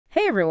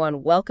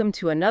everyone, welcome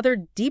to another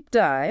deep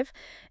dive.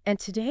 And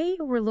today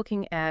we're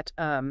looking at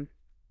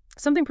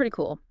something pretty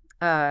cool.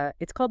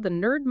 It's called the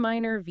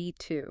NerdMiner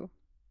V2.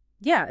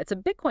 Yeah, it's a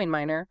Bitcoin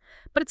miner,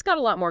 but it's got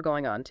a lot more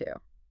going on too.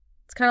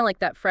 It's kind of like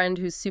that friend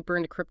who's super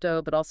into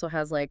crypto, but also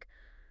has like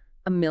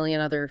a million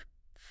other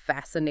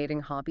fascinating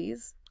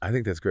hobbies. I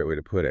think that's a great way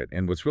to put it.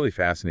 And what's really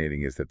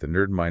fascinating is that the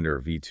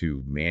NerdMiner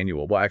V2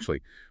 manual, well,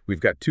 actually,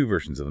 we've got two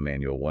versions of the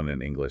manual, one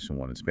in English and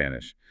one in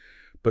Spanish,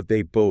 but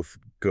they both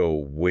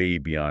go way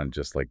beyond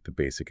just like the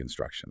basic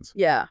instructions.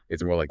 Yeah.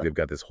 It's more like they've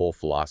got this whole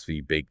philosophy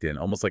baked in,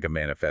 almost like a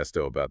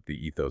manifesto about the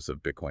ethos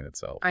of Bitcoin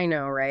itself. I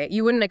know, right?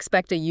 You wouldn't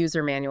expect a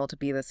user manual to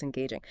be this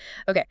engaging.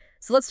 Okay,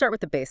 so let's start with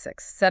the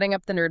basics. Setting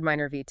up the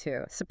NerdMiner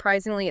V2.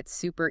 Surprisingly, it's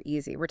super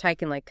easy. We're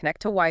typing like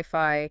connect to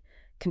Wi-Fi,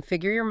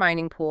 configure your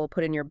mining pool,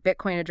 put in your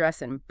Bitcoin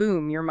address, and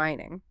boom, you're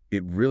mining.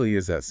 It really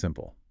is that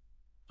simple.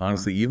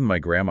 Honestly, even my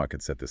grandma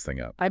could set this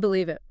thing up. I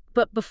believe it.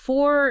 But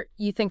before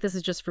you think this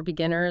is just for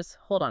beginners,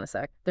 hold on a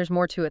sec. There's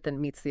more to it than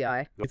meets the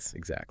eye.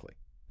 Exactly.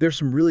 There's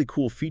some really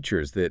cool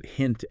features that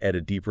hint at a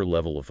deeper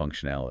level of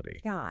functionality.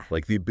 Yeah.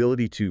 Like the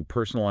ability to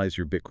personalize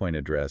your Bitcoin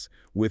address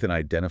with an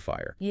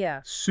identifier. Yeah.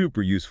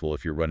 Super useful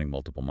if you're running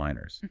multiple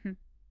miners.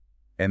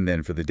 And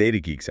then for the data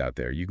geeks out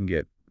there, you can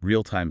get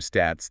real-time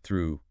stats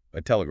through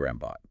a Telegram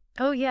bot.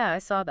 Oh, yeah, I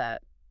saw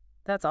that.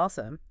 That's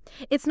awesome.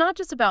 It's not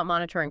just about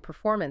monitoring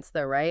performance,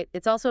 though, right?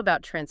 It's also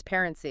about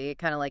transparency,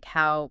 kind of like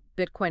how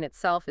Bitcoin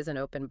itself is an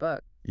open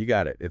book. You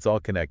got it. It's all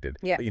connected.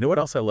 Yeah. But you know what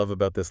else I love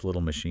about this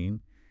little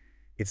machine?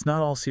 It's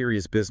not all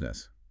serious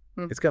business.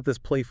 It's got this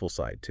playful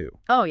side, too.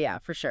 Oh, yeah,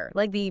 for sure.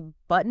 Like the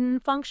button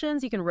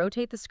functions, you can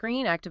rotate the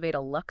screen, activate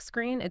a luck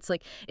screen. It's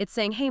like it's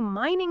saying, hey,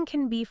 mining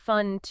can be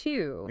fun,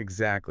 too.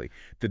 Exactly.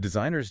 The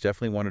designers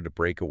definitely wanted to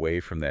break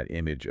away from that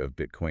image of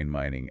Bitcoin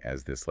mining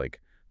as this, like,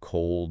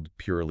 cold,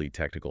 purely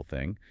technical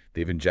thing.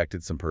 They've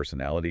injected some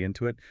personality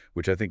into it,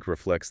 which I think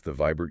reflects the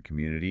vibrant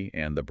community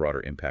and the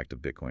broader impact of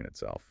Bitcoin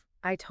itself.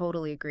 I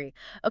totally agree.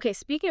 Okay,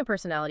 speaking of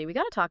personality, we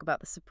got to talk about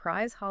the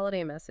surprise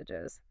holiday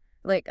messages.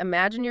 Like,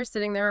 imagine you're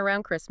sitting there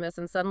around Christmas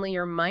and suddenly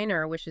your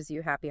miner wishes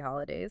you happy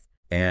holidays.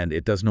 And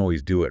it doesn't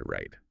always do it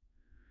right.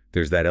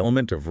 There's that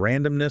element of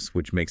randomness,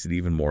 which makes it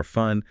even more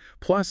fun.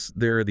 Plus,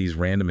 there are these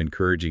random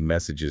encouraging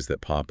messages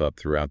that pop up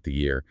throughout the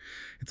year.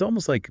 It's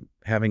almost like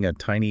having a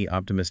tiny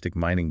optimistic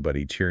mining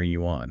buddy cheering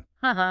you on.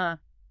 Haha,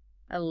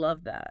 I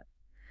love that.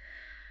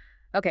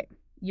 Okay,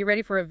 you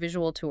ready for a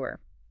visual tour?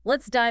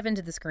 Let's dive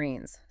into the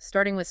screens,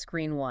 starting with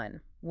screen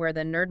 1, where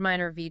the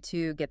NerdMiner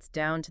V2 gets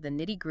down to the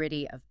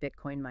nitty-gritty of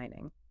Bitcoin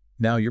mining.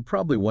 Now, you're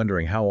probably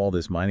wondering how all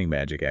this mining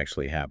magic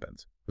actually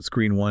happens, but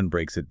screen 1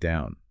 breaks it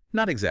down.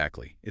 Not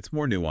exactly. It's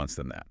more nuanced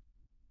than that.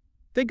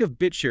 Think of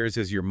BitShares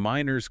as your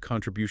miner's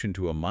contribution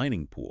to a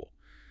mining pool,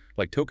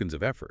 like tokens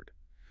of effort.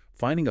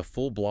 Finding a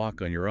full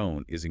block on your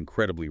own is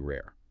incredibly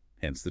rare,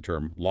 hence the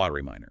term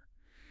lottery miner.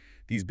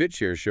 These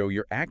BitShares show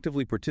you're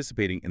actively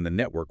participating in the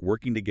network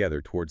working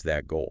together towards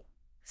that goal.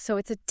 So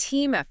it's a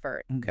team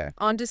effort. Okay.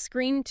 Onto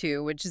screen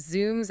 2, which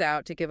zooms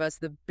out to give us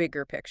the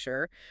bigger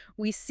picture,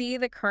 we see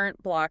the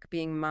current block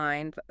being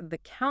mined, the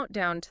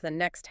countdown to the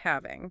next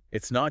halving.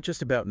 It's not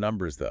just about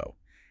numbers, though.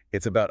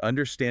 It's about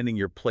understanding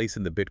your place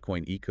in the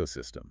Bitcoin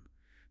ecosystem.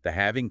 The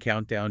halving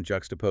countdown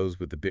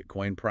juxtaposed with the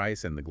Bitcoin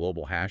price and the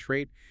global hash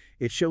rate,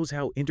 it shows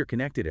how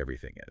interconnected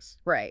everything is.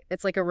 Right.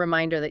 It's like a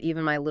reminder that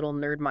even my little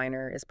nerd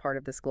miner is part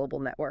of this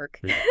global network.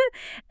 Yeah.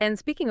 And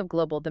speaking of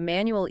global, the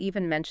manual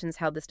even mentions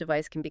how this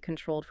device can be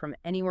controlled from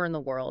anywhere in the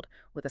world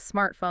with a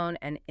smartphone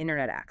and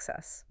internet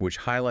access. Which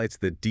highlights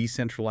the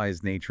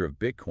decentralized nature of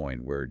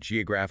Bitcoin, where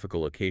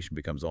geographical location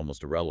becomes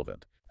almost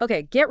irrelevant.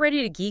 Okay, get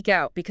ready to geek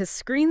out because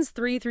screens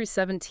 3 through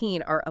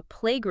 17 are a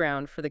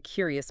playground for the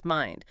curious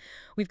mind.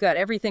 We've got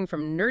everything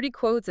from nerdy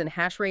quotes and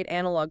hash rate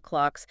analog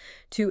clocks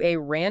to a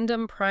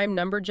random prime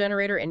number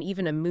generator and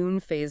even a moon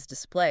phase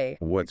display.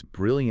 What's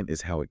brilliant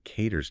is how it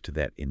caters to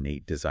that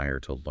innate desire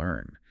to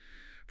learn.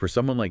 For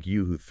someone like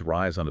you who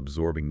thrives on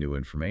absorbing new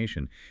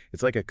information,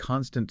 it's like a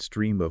constant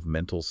stream of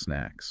mental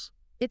snacks.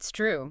 It's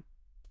true.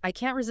 I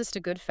can't resist a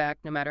good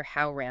fact no matter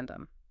how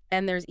random.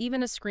 And there's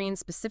even a screen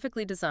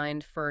specifically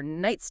designed for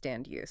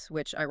nightstand use,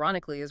 which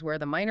ironically is where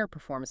the miner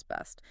performs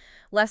best.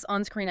 Less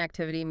on-screen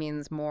activity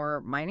means more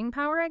mining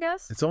power, I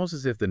guess? It's almost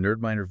as if the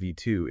NerdMiner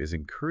V2 is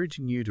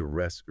encouraging you to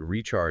rest,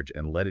 recharge,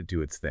 and let it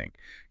do its thing.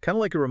 Kind of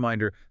like a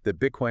reminder that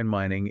Bitcoin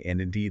mining, and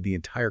indeed the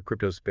entire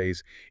crypto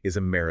space, is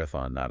a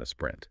marathon, not a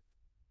sprint.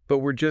 But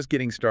we're just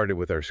getting started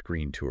with our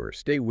screen tour.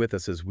 Stay with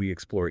us as we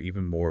explore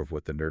even more of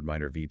what the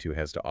NerdMiner V2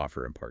 has to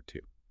offer in part 2.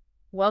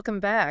 Welcome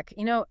back.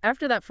 You know,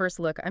 after that first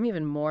look, I'm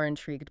even more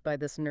intrigued by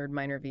this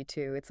NerdMiner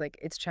V2. It's like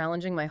it's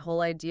challenging my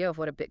whole idea of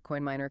what a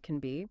Bitcoin miner can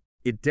be.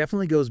 It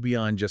definitely goes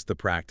beyond just the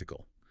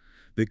practical.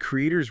 The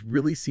creators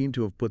really seem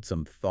to have put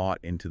some thought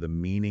into the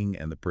meaning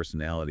and the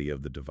personality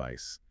of the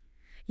device.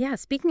 Yeah,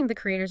 speaking of the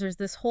creators, there's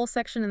this whole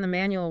section in the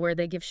manual where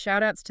they give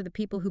shout-outs to the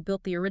people who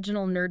built the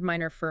original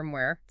NerdMiner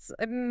firmware. It's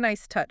a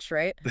nice touch,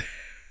 right?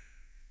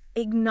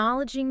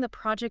 Acknowledging the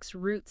project's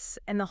roots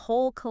and the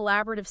whole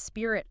collaborative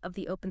spirit of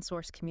the open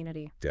source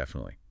community.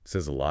 Definitely.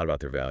 Says a lot about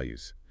their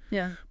values.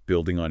 Yeah.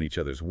 building on each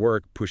other's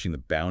work, pushing the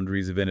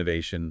boundaries of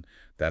innovation.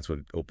 That's what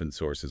open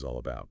source is all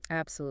about.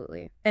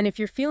 Absolutely. And if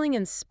you're feeling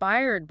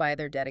inspired by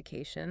their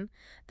dedication,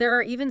 there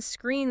are even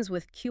screens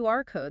with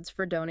QR codes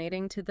for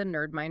donating to the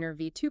NerdMiner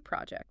V2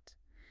 project.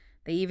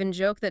 They even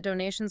joke that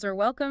donations are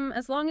welcome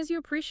as long as you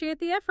appreciate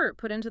the effort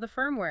put into the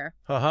firmware.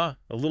 Haha,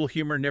 a little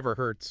humor never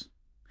hurts.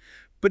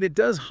 But it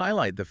does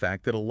highlight the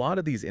fact that a lot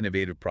of these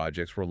innovative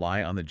projects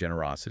rely on the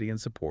generosity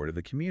and support of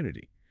the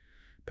community.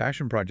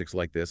 Passion projects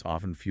like this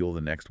often fuel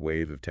the next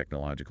wave of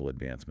technological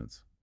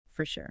advancements.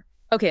 For sure.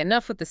 Okay,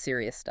 enough with the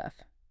serious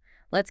stuff.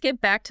 Let's get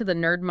back to the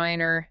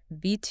NerdMiner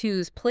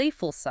V2's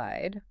playful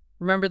side.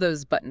 Remember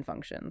those button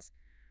functions?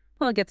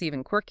 Well, it gets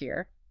even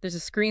quirkier. There's a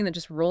screen that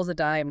just rolls a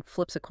die and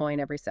flips a coin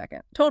every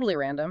second. Totally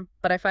random,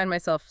 but I find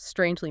myself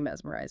strangely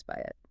mesmerized by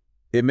it.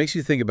 It makes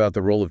you think about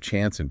the role of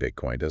chance in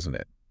Bitcoin, doesn't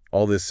it?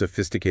 All this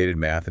sophisticated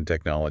math and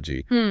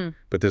technology,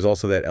 but there's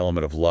also that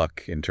element of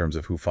luck in terms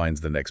of who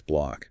finds the next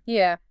block.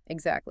 Yeah,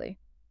 exactly.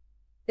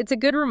 It's a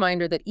good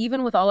reminder that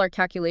even with all our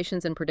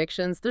calculations and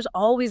predictions, there's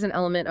always an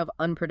element of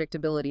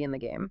unpredictability in the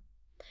game.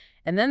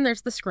 And then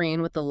there's the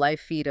screen with the live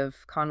feed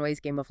of Conway's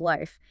Game of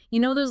Life. You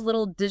know, those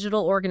little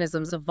digital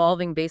organisms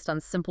evolving based on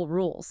simple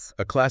rules.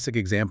 A classic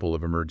example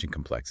of emerging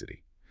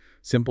complexity.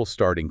 Simple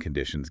starting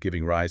conditions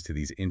giving rise to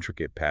these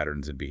intricate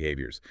patterns and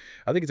behaviors.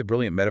 I think it's a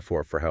brilliant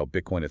metaphor for how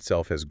Bitcoin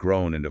itself has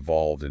grown and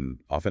evolved in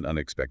often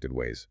unexpected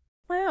ways.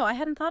 Wow, I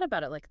hadn't thought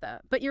about it like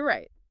that. But you're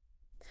right.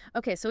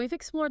 Okay, so we've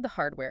explored the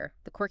hardware,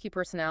 the quirky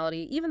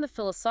personality, even the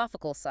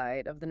philosophical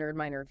side of the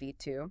NerdMiner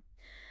V2.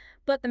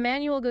 But the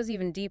manual goes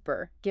even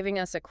deeper, giving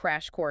us a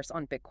crash course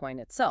on Bitcoin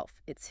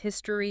itself, its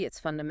history, its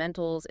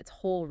fundamentals, its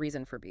whole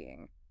reason for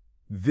being.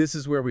 This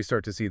is where we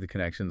start to see the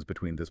connections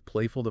between this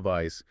playful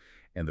device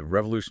and the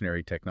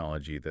revolutionary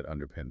technology that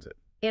underpins it.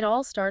 It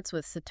all starts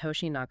with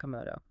Satoshi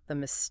Nakamoto, the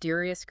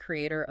mysterious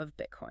creator of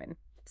Bitcoin.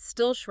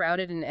 Still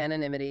shrouded in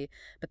anonymity,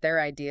 but their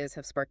ideas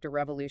have sparked a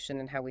revolution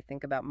in how we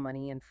think about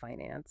money and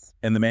finance.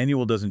 And the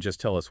manual doesn't just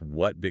tell us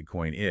what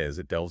Bitcoin is,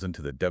 it delves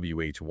into the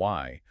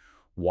WHY.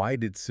 Why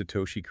did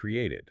Satoshi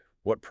create it?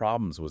 What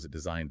problems was it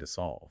designed to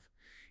solve?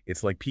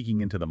 It's like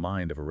peeking into the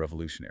mind of a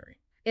revolutionary.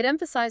 It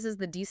emphasizes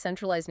the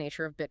decentralized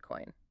nature of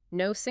Bitcoin.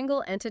 No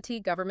single entity,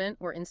 government,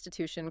 or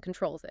institution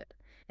controls it,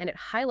 and it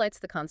highlights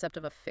the concept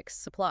of a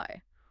fixed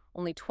supply.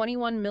 Only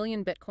 21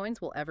 million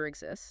Bitcoins will ever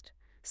exist.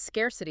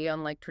 Scarcity,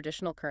 unlike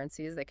traditional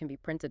currencies that can be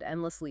printed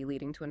endlessly,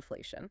 leading to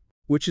inflation.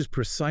 Which is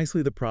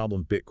precisely the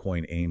problem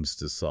Bitcoin aims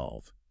to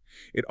solve.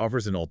 It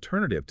offers an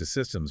alternative to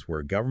systems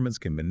where governments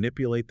can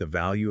manipulate the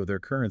value of their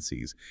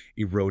currencies,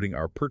 eroding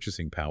our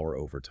purchasing power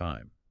over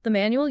time. The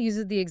manual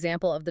uses the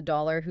example of the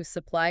dollar whose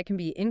supply can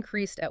be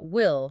increased at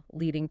will,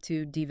 leading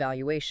to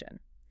devaluation.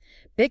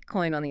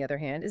 Bitcoin, on the other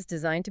hand, is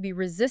designed to be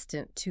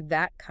resistant to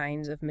that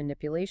kind of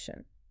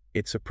manipulation.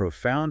 It's a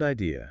profound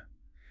idea.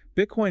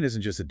 Bitcoin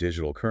isn't just a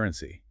digital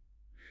currency.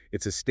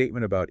 It's a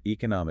statement about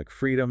economic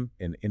freedom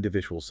and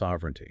individual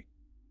sovereignty,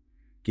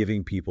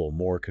 giving people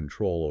more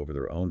control over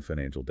their own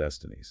financial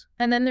destinies.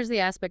 And then there's the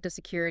aspect of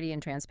security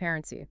and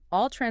transparency.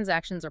 All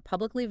transactions are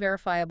publicly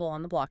verifiable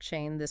on the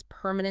blockchain, this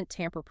permanent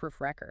tamper-proof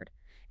record.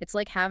 It's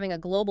like having a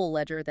global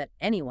ledger that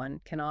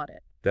anyone can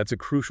audit. That's a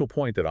crucial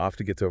point that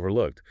often gets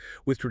overlooked.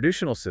 With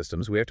traditional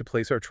systems, we have to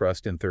place our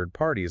trust in third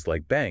parties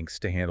like banks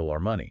to handle our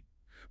money.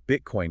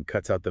 Bitcoin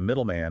cuts out the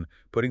middleman,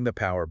 putting the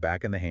power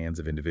back in the hands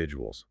of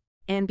individuals.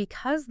 And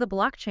because the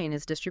blockchain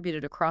is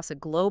distributed across a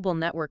global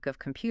network of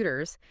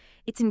computers,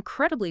 it's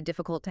incredibly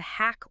difficult to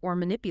hack or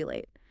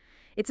manipulate.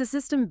 It's a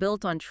system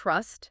built on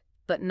trust,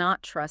 but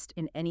not trust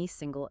in any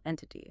single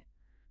entity.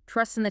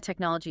 Trust in the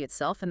technology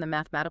itself and the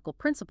mathematical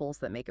principles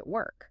that make it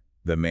work.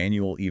 The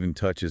manual even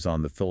touches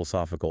on the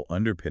philosophical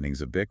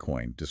underpinnings of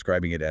Bitcoin,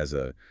 describing it as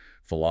a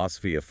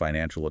philosophy of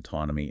financial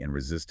autonomy and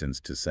resistance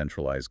to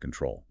centralized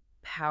control.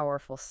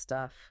 Powerful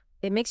stuff.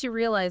 It makes you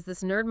realize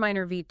this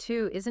NerdMiner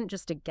V2 isn't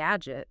just a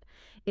gadget.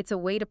 It's a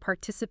way to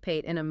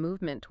participate in a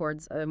movement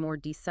towards a more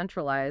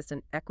decentralized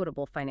and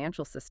equitable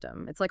financial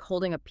system. It's like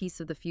holding a piece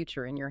of the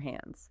future in your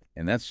hands.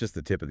 And that's just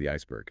the tip of the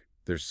iceberg.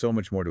 There's so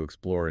much more to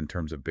explore in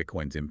terms of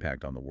Bitcoin's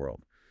impact on the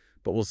world.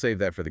 But we'll save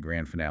that for the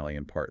grand finale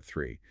in part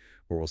 3,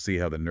 where we'll see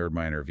how the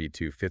NerdMiner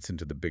V2 fits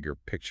into the bigger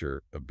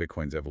picture of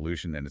Bitcoin's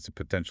evolution and its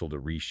potential to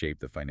reshape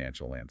the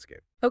financial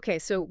landscape. Okay,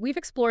 so we've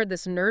explored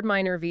this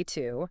NerdMiner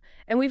V2,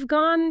 and we've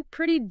gone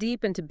pretty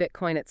deep into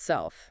Bitcoin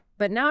itself.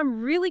 But now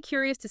I'm really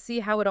curious to see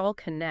how it all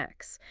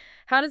connects.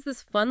 How does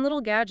this fun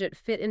little gadget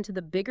fit into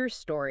the bigger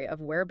story of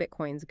where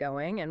Bitcoin's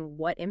going and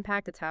what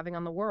impact it's having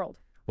on the world?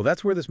 Well,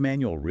 that's where this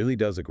manual really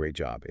does a great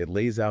job. It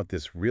lays out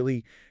this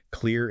really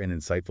clear and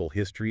insightful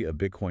history of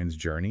Bitcoin's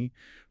journey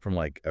from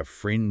like a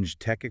fringe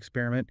tech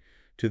experiment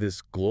to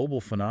this global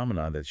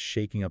phenomenon that's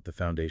shaking up the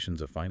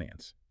foundations of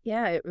finance.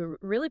 Yeah, it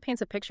really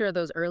paints a picture of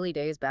those early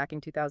days back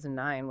in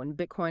 2009 when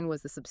Bitcoin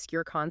was this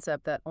obscure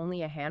concept that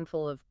only a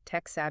handful of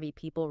tech-savvy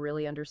people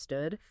really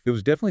understood. It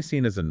was definitely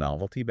seen as a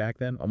novelty back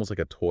then, almost like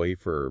a toy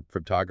for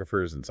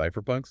cryptographers and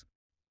cypherpunks.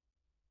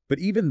 But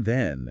even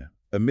then,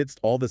 amidst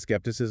all the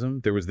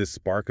skepticism, there was this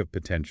spark of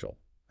potential.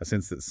 a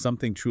sense that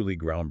something truly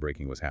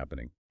groundbreaking was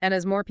happening. And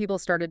as more people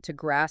started to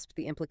grasp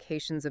the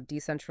implications of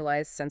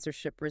decentralized,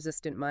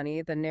 censorship-resistant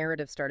money, the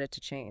narrative started to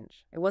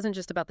change. It wasn't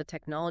just about the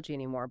technology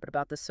anymore, but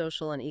about the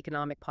social and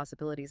economic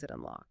possibilities it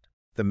unlocked.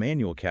 The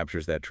manual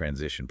captures that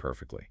transition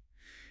perfectly.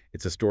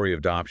 It's a story of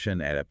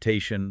adoption,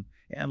 adaptation,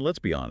 and let's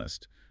be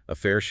honest, a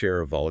fair share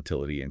of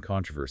volatility and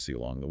controversy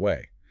along the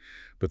way.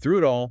 But through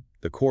it all,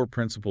 the core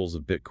principles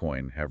of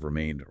Bitcoin have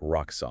remained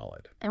rock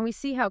solid. And we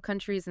see how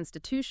countries,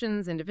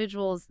 institutions,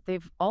 individuals,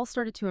 they've all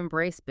started to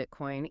embrace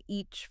Bitcoin,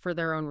 each for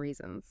their own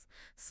reasons.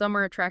 Some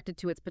are attracted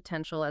to its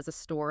potential as a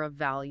store of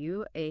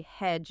value, a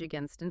hedge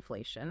against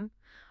inflation.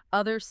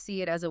 Others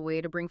see it as a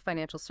way to bring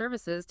financial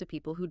services to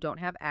people who don't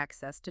have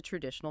access to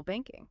traditional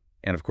banking.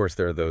 And of course,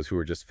 there are those who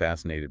are just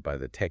fascinated by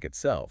the tech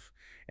itself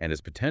and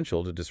its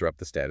potential to disrupt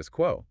the status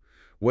quo.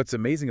 What's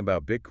amazing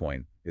about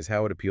Bitcoin is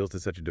how it appeals to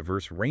such a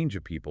diverse range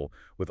of people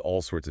with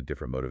all sorts of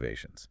different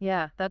motivations.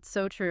 Yeah, that's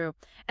so true.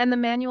 And the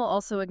manual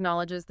also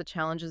acknowledges the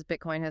challenges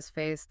Bitcoin has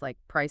faced, like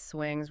price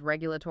swings,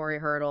 regulatory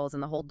hurdles,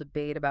 and the whole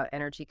debate about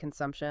energy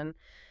consumption.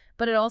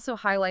 But it also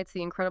highlights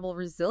the incredible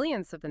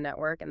resilience of the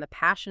network and the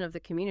passion of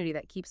the community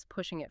that keeps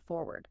pushing it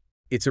forward.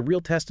 It's a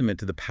real testament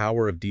to the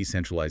power of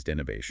decentralized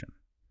innovation.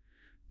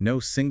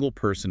 No single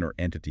person or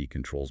entity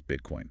controls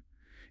Bitcoin.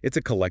 It's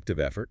a collective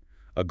effort,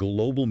 a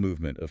global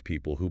movement of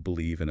people who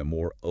believe in a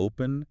more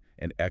open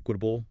and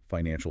equitable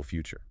financial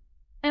future.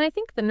 And I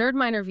think the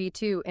NerdMiner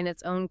V2, in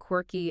its own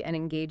quirky and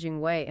engaging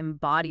way,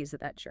 embodies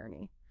that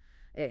journey.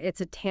 It's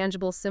a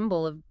tangible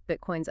symbol of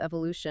Bitcoin's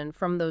evolution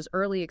from those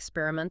early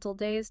experimental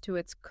days to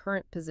its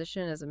current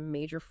position as a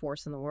major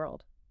force in the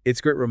world. It's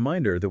a great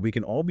reminder that we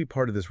can all be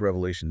part of this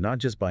revelation, not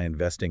just by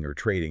investing or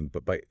trading,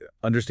 but by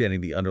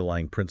understanding the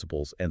underlying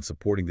principles and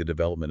supporting the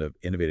development of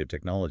innovative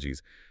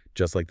technologies,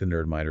 just like the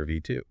NerdMiner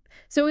V2.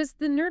 So is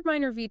the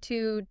NerdMiner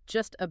V2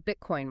 just a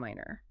Bitcoin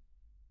miner?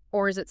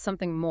 Or is it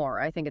something more?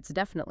 I think it's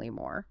definitely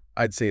more.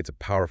 I'd say it's a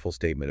powerful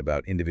statement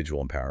about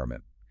individual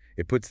empowerment.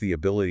 It puts the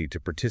ability to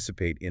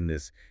participate in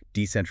this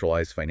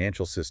decentralized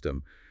financial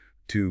system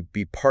to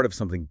be part of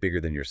something bigger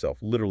than yourself,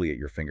 literally at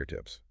your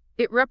fingertips.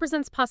 It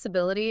represents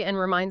possibility and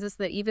reminds us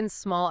that even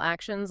small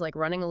actions like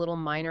running a little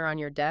miner on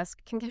your desk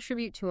can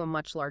contribute to a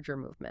much larger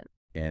movement.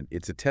 And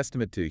it's a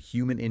testament to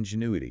human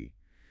ingenuity,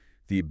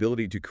 the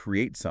ability to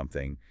create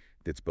something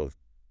that's both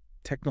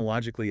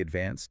technologically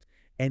advanced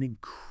and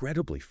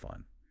incredibly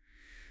fun.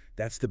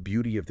 That's the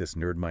beauty of this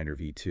NerdMiner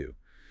V2.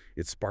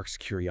 It sparks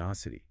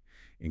curiosity,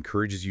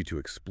 encourages you to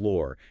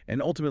explore,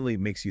 and ultimately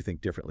makes you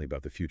think differently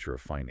about the future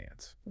of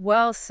finance.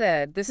 Well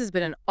said. This has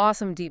been an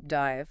awesome deep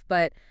dive,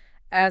 but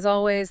as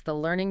always, the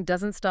learning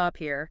doesn't stop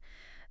here.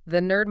 The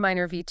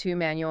NerdMiner V2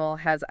 manual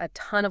has a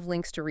ton of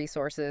links to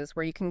resources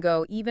where you can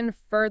go even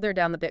further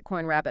down the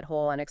Bitcoin rabbit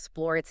hole and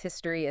explore its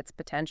history, its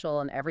potential,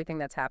 and everything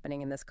that's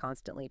happening in this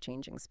constantly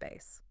changing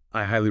space.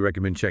 I highly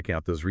recommend checking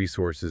out those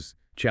resources,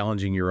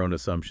 challenging your own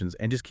assumptions,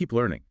 and just keep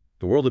learning.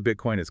 The world of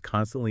Bitcoin is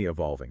constantly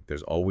evolving.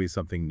 There's always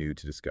something new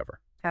to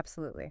discover.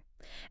 Absolutely.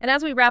 And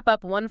as we wrap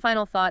up, one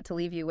final thought to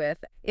leave you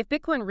with. If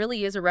Bitcoin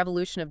really is a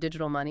revolution of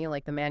digital money,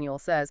 like the manual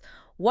says,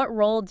 what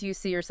role do you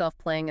see yourself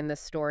playing in this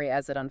story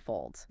as it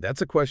unfolds?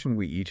 That's a question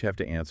we each have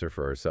to answer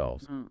for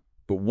ourselves.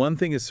 But one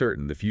thing is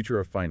certain, the future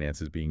of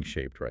finance is being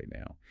shaped right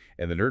now.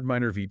 And the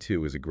NerdMiner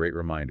V2 is a great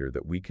reminder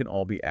that we can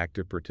all be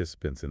active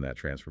participants in that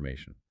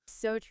transformation.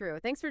 So true.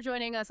 Thanks for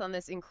joining us on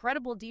this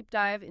incredible deep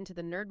dive into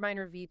the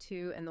NerdMiner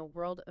V2 and the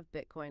world of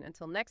Bitcoin.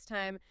 Until next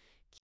time.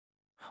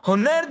 Oh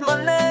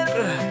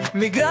NerdMiner,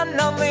 mi gran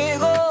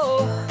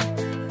amigo,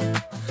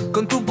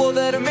 con tu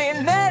poder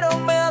minero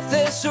me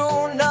haces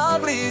un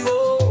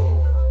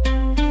abrigo.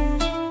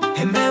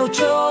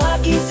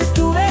 M8AX es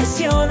tu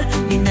versión,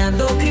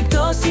 minando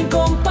cripto sin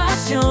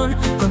compasión.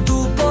 Con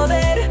tu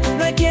poder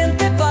no hay quien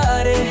te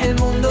pare, el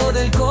mundo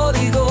del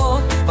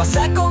código vas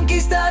a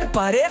conquistar,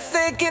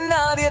 parece que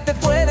nadie te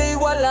puede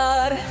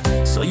igualar.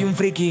 Soy un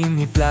friki,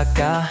 mi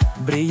placa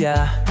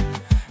brilla.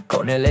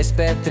 Con el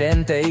Este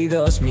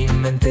 32 mi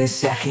mente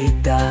se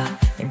agita.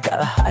 En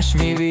cada hash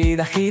mi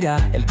vida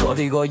gira. El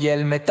código y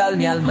el metal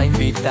mi alma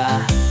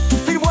invita. Tu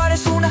firmware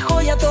es una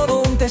joya,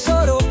 todo un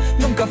tesoro.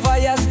 Nunca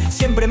fallas,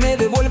 siempre me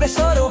devuelves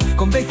oro.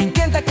 Con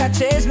 50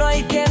 cachés no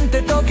hay quien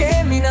te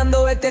toque.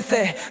 Minando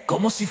BTC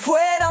como si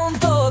fuera un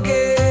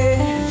toque.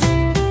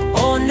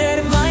 Oh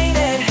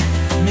NerdMiner,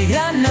 mi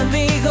gran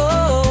amigo.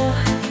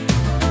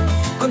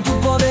 Con tu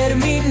poder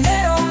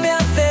minero me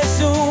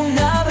haces un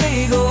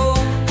abrigo.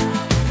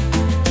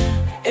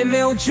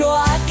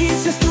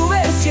 M8AX es tu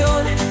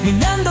versión,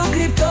 minando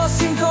cripto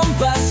sin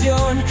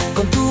compasión.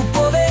 Con tu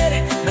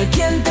poder no hay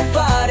quien te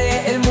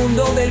pare, el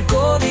mundo del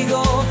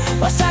código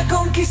vas a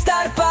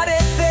conquistar,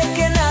 parece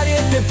que nadie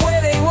te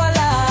puede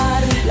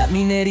igualar. La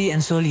minería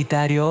en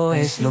solitario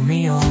es lo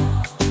mío,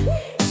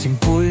 sin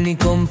pool ni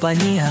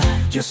compañía,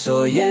 yo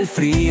soy el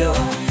frío.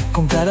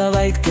 Con cada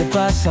byte que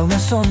pasa una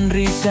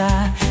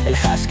sonrisa, el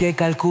hash que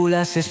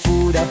calculas es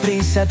pura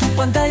prisa. Tu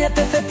pantalla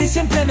TFT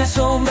siempre me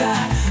asombra,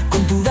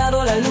 con tu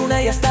dado la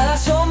luna y hasta la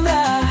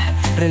sombra.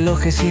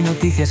 Relojes y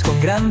noticias con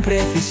gran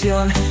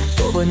precisión,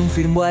 todo en un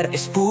firmware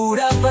es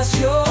pura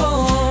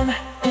pasión.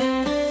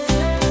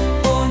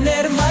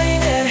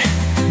 NerdMiner,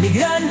 mi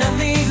gran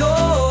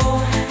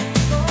amigo,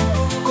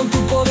 con tu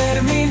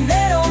poder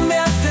minero me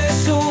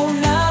haces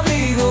un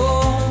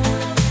abrigo.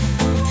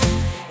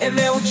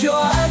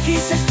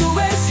 M8AX es tu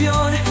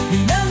versión,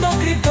 minando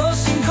cripto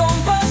sin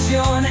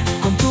compasión.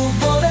 Con tu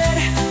poder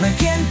no hay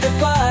quien te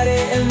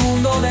pare, el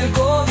mundo del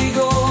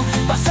código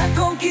vas a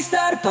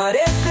conquistar,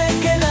 parece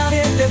que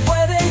nadie te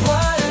puede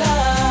igualar.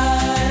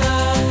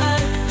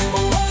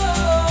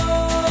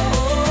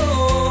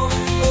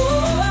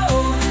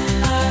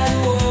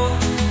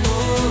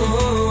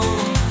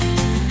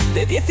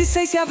 De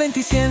 16 a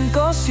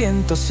 25,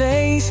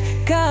 106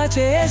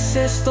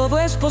 KHS, todo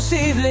es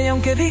posible. Y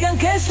aunque digan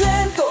que es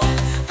lento,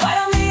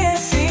 para mí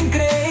es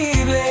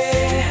increíble.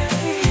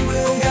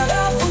 Con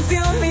cada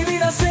función mi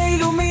vida se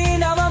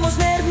ilumina. Vamos,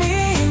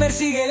 NerdMiner,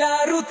 sigue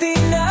la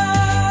rutina.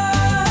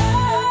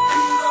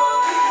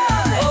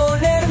 Oh,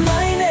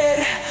 NerdMiner,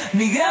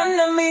 mi gran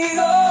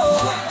amigo,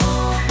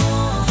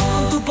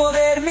 con tu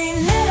poder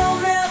minero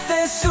me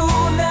haces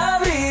un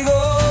abrigo.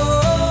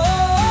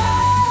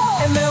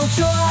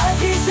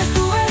 M8AX es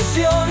tu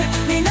versión,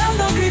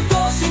 minando cripto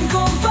sin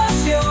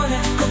compasión.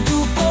 Con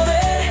tu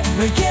poder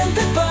no hay quien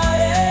te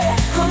pare,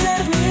 con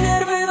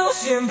NerdMiner V2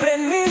 siempre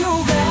en mi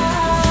lugar.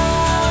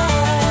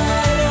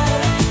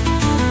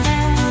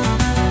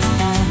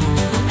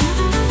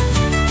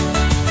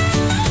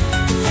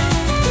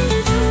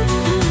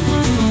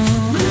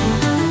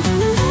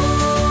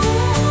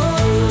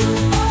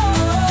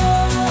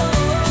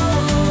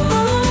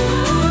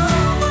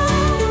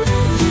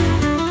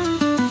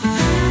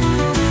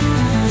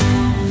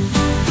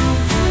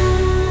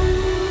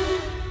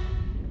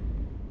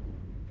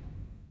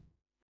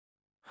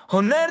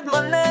 Oh,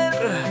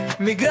 NerdMiner,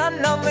 mi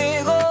gran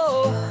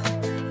amigo,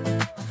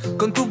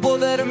 con tu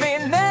poder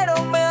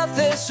minero me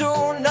haces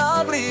un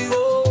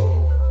abrigo.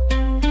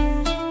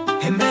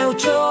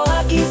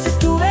 M8AX es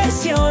tu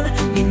versión,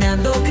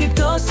 minando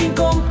cripto sin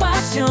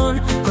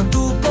compasión. Con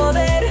tu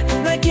poder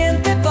no hay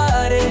quien te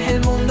pare, el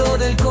mundo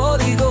del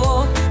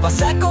código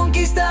vas a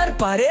conquistar,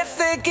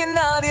 parece que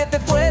nadie te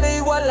puede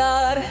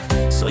igualar.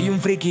 Soy un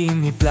friki y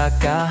mi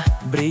placa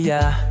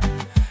brilla,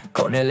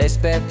 con el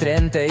Este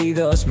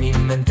 32 mi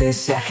mente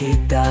se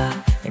agita.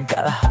 En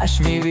cada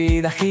hash mi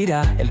vida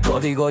gira, el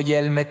código y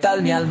el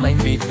metal mi alma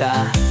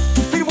invita.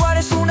 Tu firmware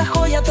es una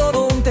joya,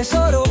 todo un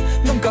tesoro.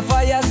 Nunca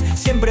fallas,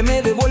 siempre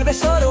me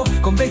devuelves oro.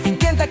 Con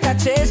 50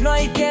 cachés no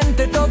hay quien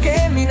te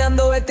toque,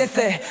 minando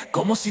etc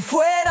como si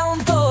fuera un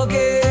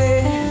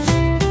toque.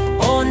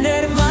 Oh,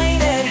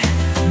 NerdMiner,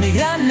 mi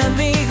gran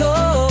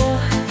amigo,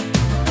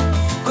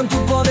 con tu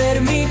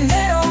poder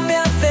minero me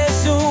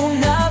haces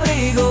un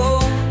abrigo.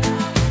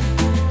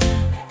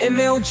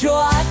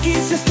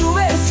 M8AX es tu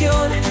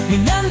versión,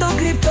 minando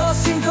cripto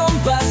sin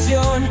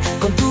compasión.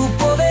 Con tu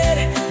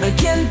poder no hay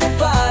quien te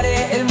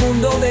pare, el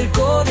mundo del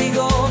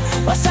código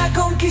vas a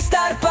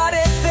conquistar,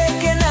 parece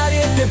que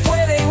nadie te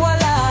puede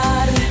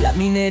igualar. La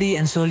minería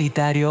en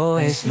solitario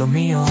es lo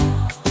mío,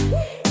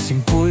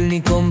 sin pool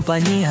ni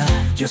compañía,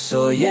 yo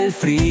soy el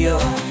frío.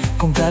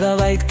 Con cada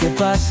byte que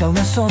pasa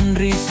una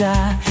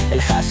sonrisa, el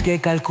hash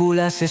que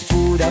calculas es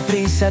pura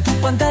prisa. Tu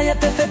pantalla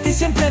TFT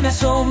siempre me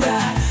asombra,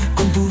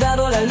 con tu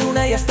dado la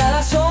luna y hasta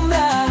la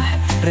sombra.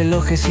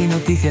 Relojes y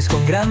noticias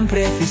con gran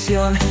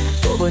precisión,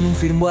 todo en un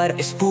firmware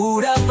es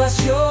pura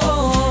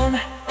pasión.